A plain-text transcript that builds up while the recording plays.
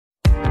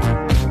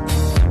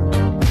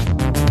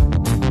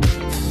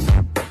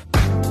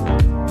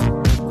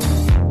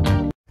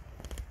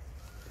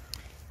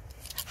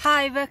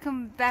Hi,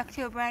 welcome back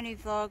to a brand new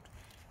vlog.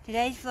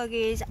 Today's vlog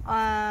is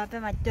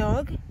about my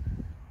dog.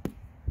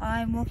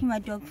 I'm walking my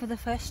dog for the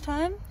first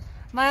time.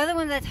 My other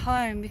one's at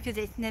home because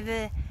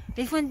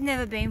this one's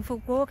never been for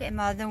a walk, and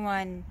my other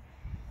one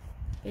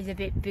is a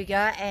bit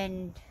bigger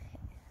and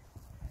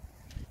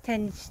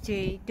tends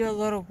to do a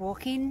lot of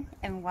walking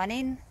and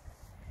running.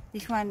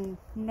 This one,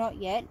 not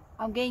yet.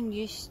 I'm getting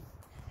used.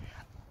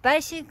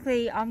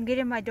 Basically, I'm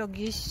getting my dog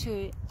used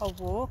to a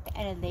walk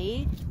and a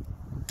lead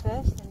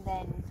first, and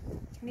then,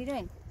 what are you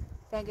doing?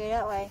 Don't go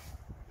that way.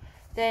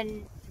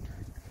 Then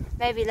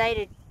maybe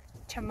later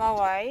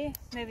tomorrow,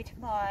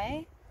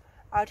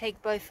 I'll take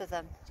both of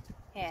them.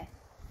 Yeah.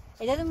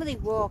 It doesn't really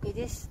walk, it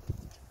just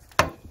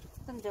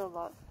doesn't do a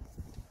lot.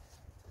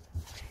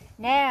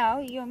 Now,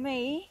 you and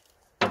me,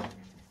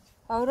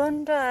 hold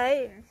on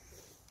tight.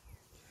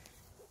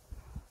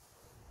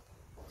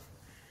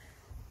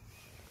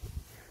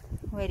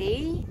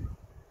 Ready?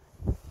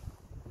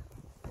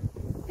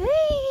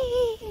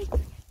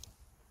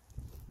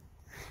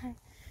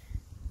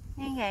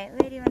 Okay,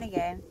 where do you want to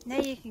go? Now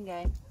you can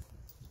go.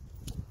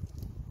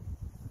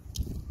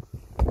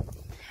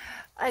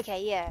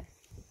 Okay, yeah.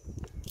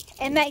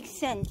 It makes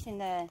sense in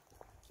the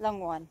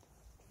long run.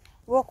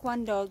 Walk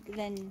one dog,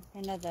 then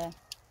another.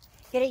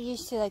 Get it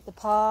used to like the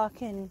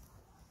park and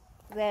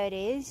where it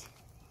is.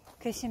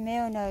 Because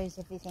Shamil knows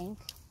everything.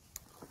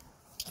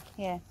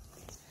 Yeah.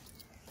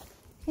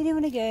 Where do you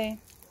want to go?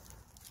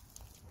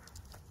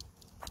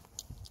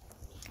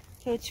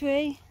 To a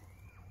tree?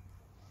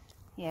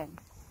 Yeah.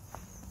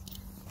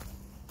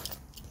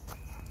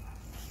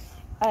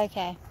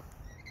 Okay.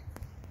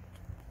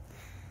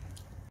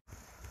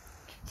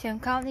 So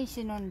I'm currently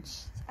sitting on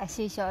a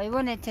seesaw. I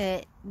wanted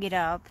to get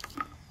up,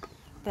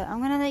 but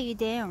I'm gonna let you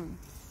down.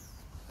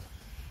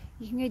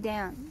 You can go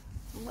down.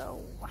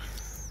 Whoa.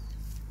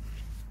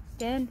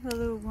 Down for a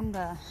little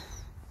wander.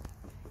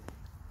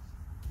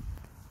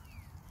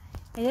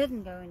 It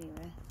doesn't go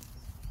anywhere.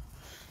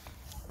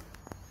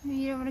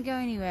 You don't want to go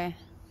anywhere.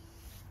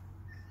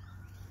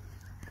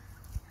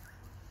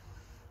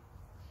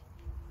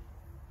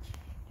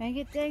 Don't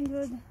get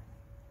tangled.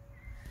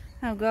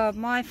 Oh god,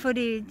 my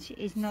footage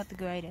is not the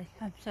greatest.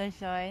 I'm so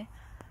sorry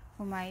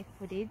for my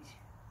footage.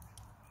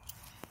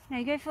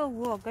 No, go for a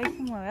walk, go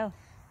somewhere else.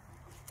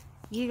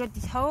 You got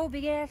this whole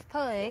big ass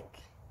paddock.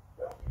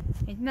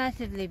 It's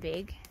massively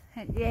big.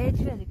 Yeah, it's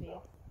really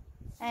big.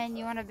 And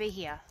you want to be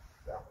here.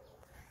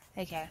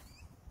 Okay.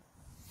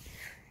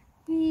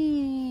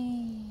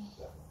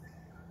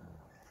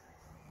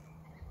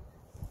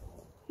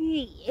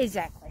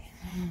 Exactly.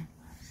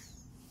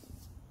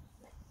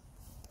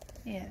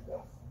 Yeah.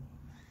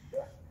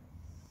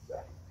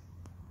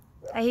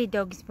 I hear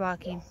dogs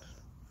barking.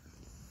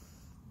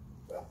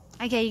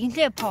 Okay, you can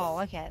see a pole.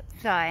 Okay,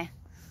 sorry.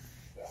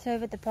 So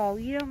over at the pole,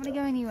 you don't want to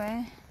go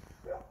anywhere.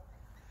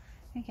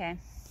 Okay.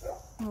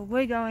 Well,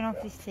 we're going off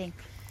this thing.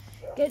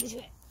 Go this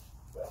way.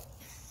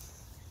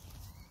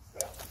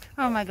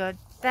 Oh my god.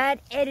 Bad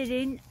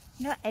editing.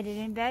 Not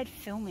editing, bad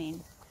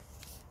filming.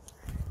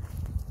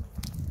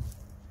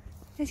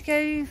 Let's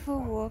go for a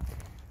walk.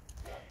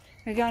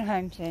 We're going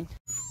home soon.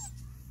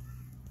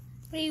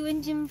 What are you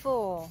whinging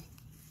for?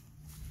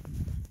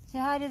 Say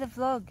hi to the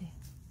vlog.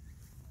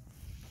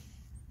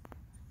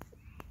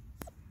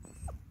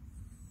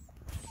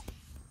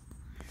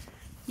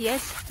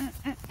 Yes.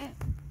 Is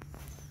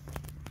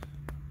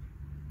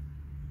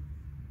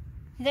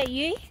that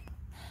you?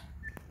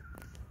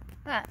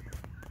 What?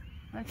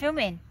 I'm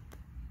filming.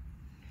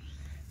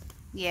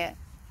 Yeah.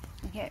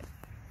 Okay.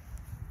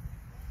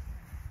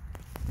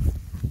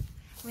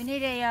 We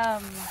need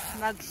a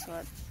mug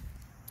swap.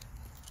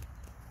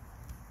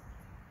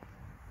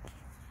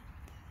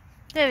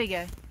 There we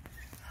go.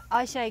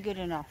 I say good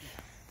enough.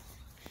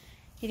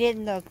 He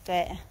didn't look,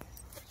 but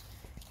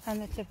I'm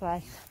not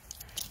surprised.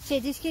 See,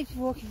 it just keeps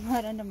walking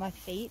right under my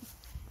feet,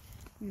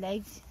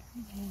 legs.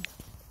 Okay.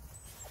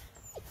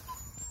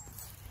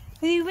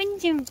 What are you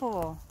whinging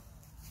for?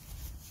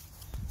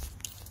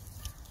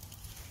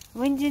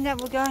 Whinging that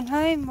we're going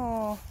home,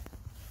 or?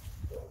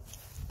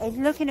 It's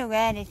looking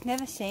around, it's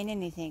never seen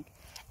anything.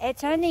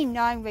 It's only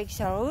 9 weeks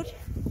old,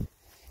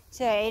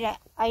 so I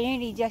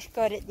only just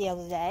got it the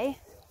other day.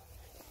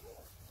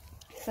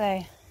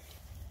 So,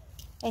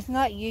 it's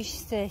not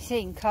used to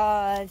seeing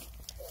cars,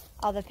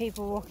 other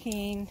people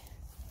walking,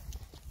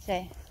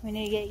 so we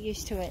need to get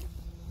used to it.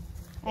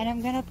 And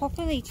I'm going to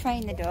properly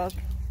train the dog,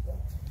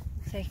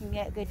 so he can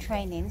get good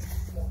training.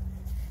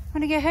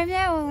 Want to go home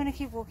now, or want to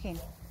keep walking?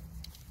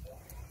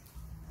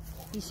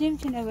 You seem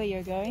to know where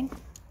you're going.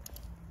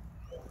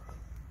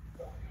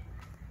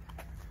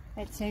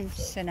 It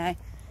seems to know.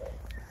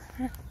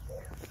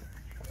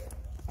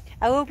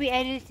 I will be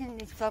editing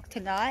this vlog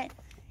tonight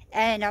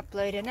and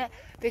uploading it,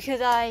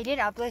 because I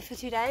didn't upload for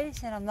 2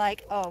 days and I'm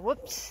like, oh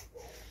whoops.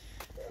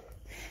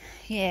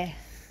 Yeah.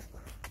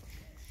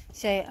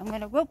 So I'm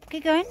gonna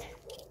get going.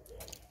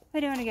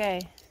 Where do you want to go?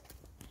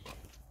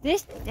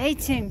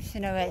 It seems to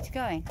know where it's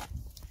going.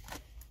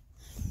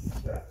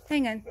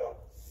 Hang on.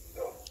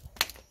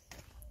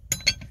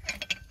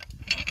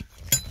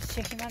 Just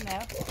checking my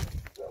mouth.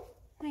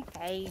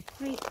 Okay,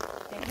 wait,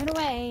 don't run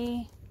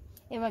away.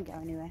 It won't go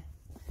anywhere.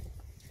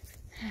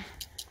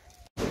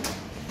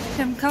 So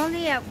I'm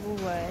currently at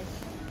Woolworths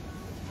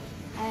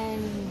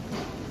and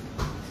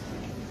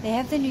they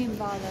have the new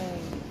Marlow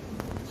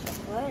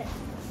chocolate.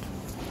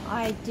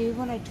 I do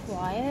want to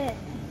try it,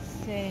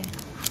 so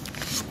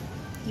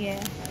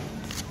yeah.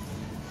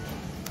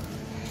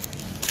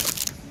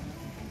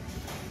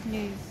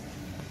 New.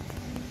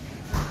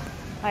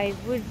 I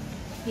would,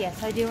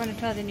 yes, I do want to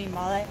try the new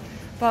Marlow,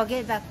 but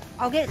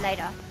I'll get it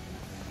later.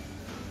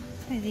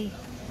 Maybe.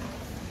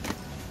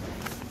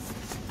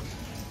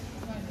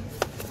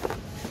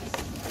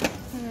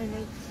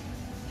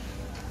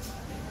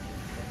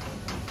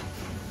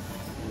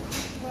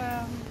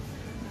 Wow.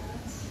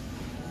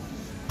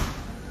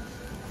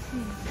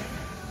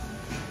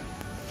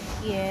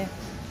 Yeah.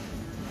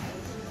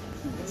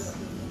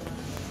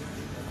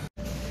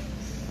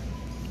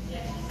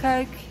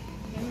 Coke.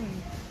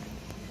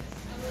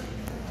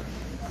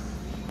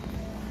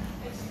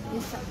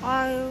 This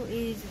aisle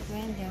is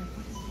random.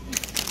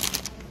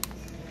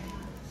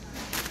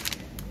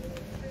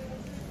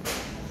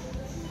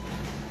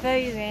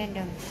 Very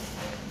random,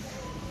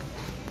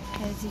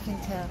 as you can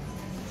tell.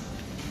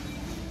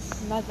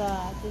 Mother.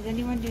 Does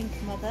anyone drink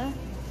Mother?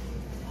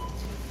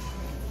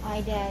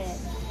 I doubt it.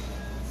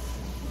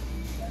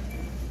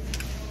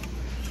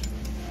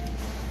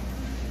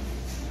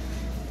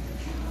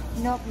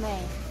 Not me.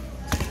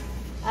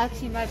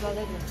 Actually, my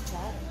brother drinks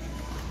that,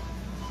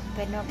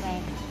 but not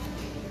me.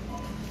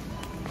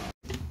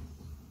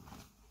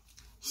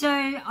 So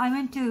I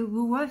went to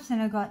Woolworths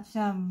and I got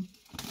some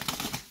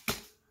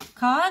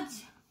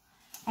cards,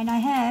 and I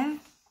have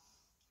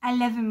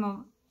 11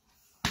 more.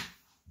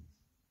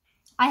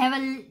 I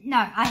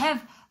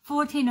have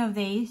 14 of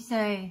these,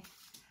 so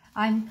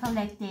I'm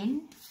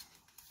collecting.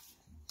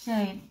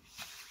 So,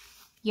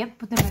 yep,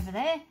 put them over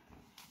there.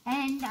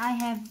 And I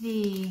have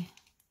the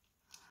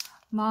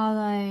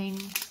Marlow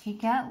Kit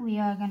Kat.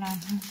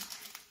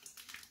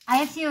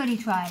 I actually already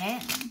tried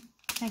it.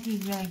 It's actually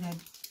really good.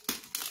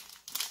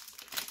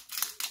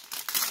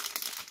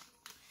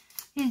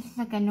 It's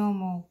like a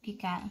normal Kit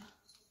Kat.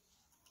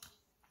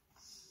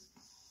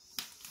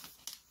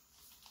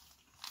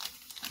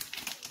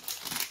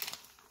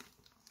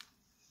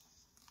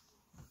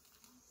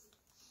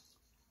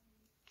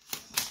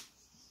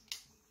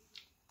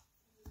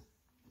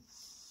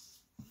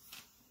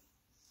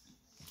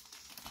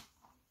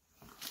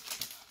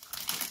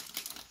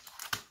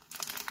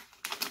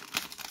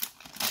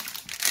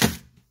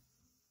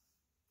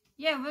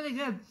 Yeah, really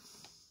good.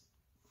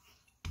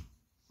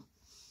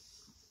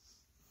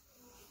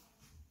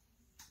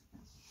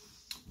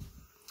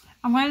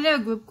 I'm going to do a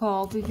group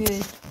call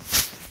because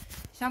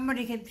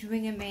somebody keeps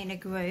ringing me in a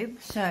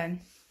group. So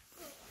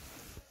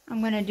I'm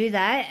going to do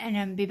that and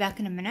I'll be back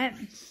in a minute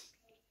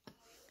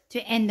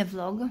to end the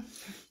vlog.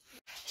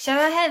 So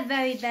I have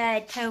very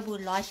bad, terrible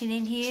lighting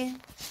in here.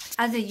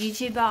 As a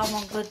YouTuber, I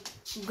want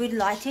good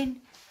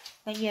lighting.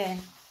 But yeah,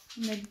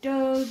 my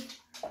dog,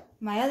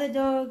 my other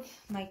dog,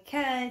 my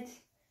cat,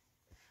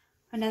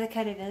 another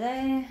cat over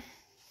there.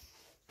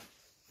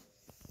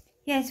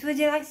 Yes, would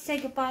you like to say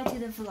goodbye to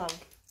the vlog?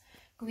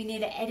 We need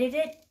to edit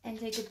it and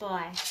say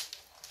goodbye.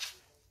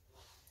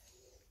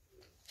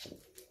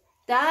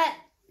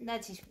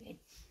 That's just weird.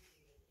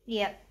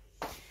 Yep.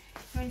 You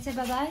want to say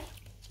bye-bye?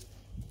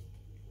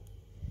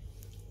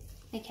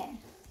 Okay.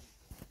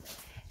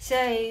 So,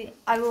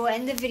 I will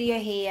end the video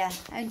here.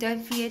 And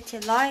don't forget to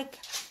like,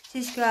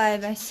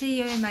 subscribe. I'll see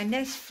you in my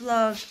next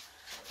vlog.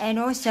 And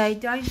also,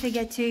 don't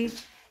forget to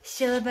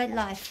celebrate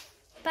life.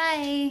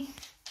 Bye.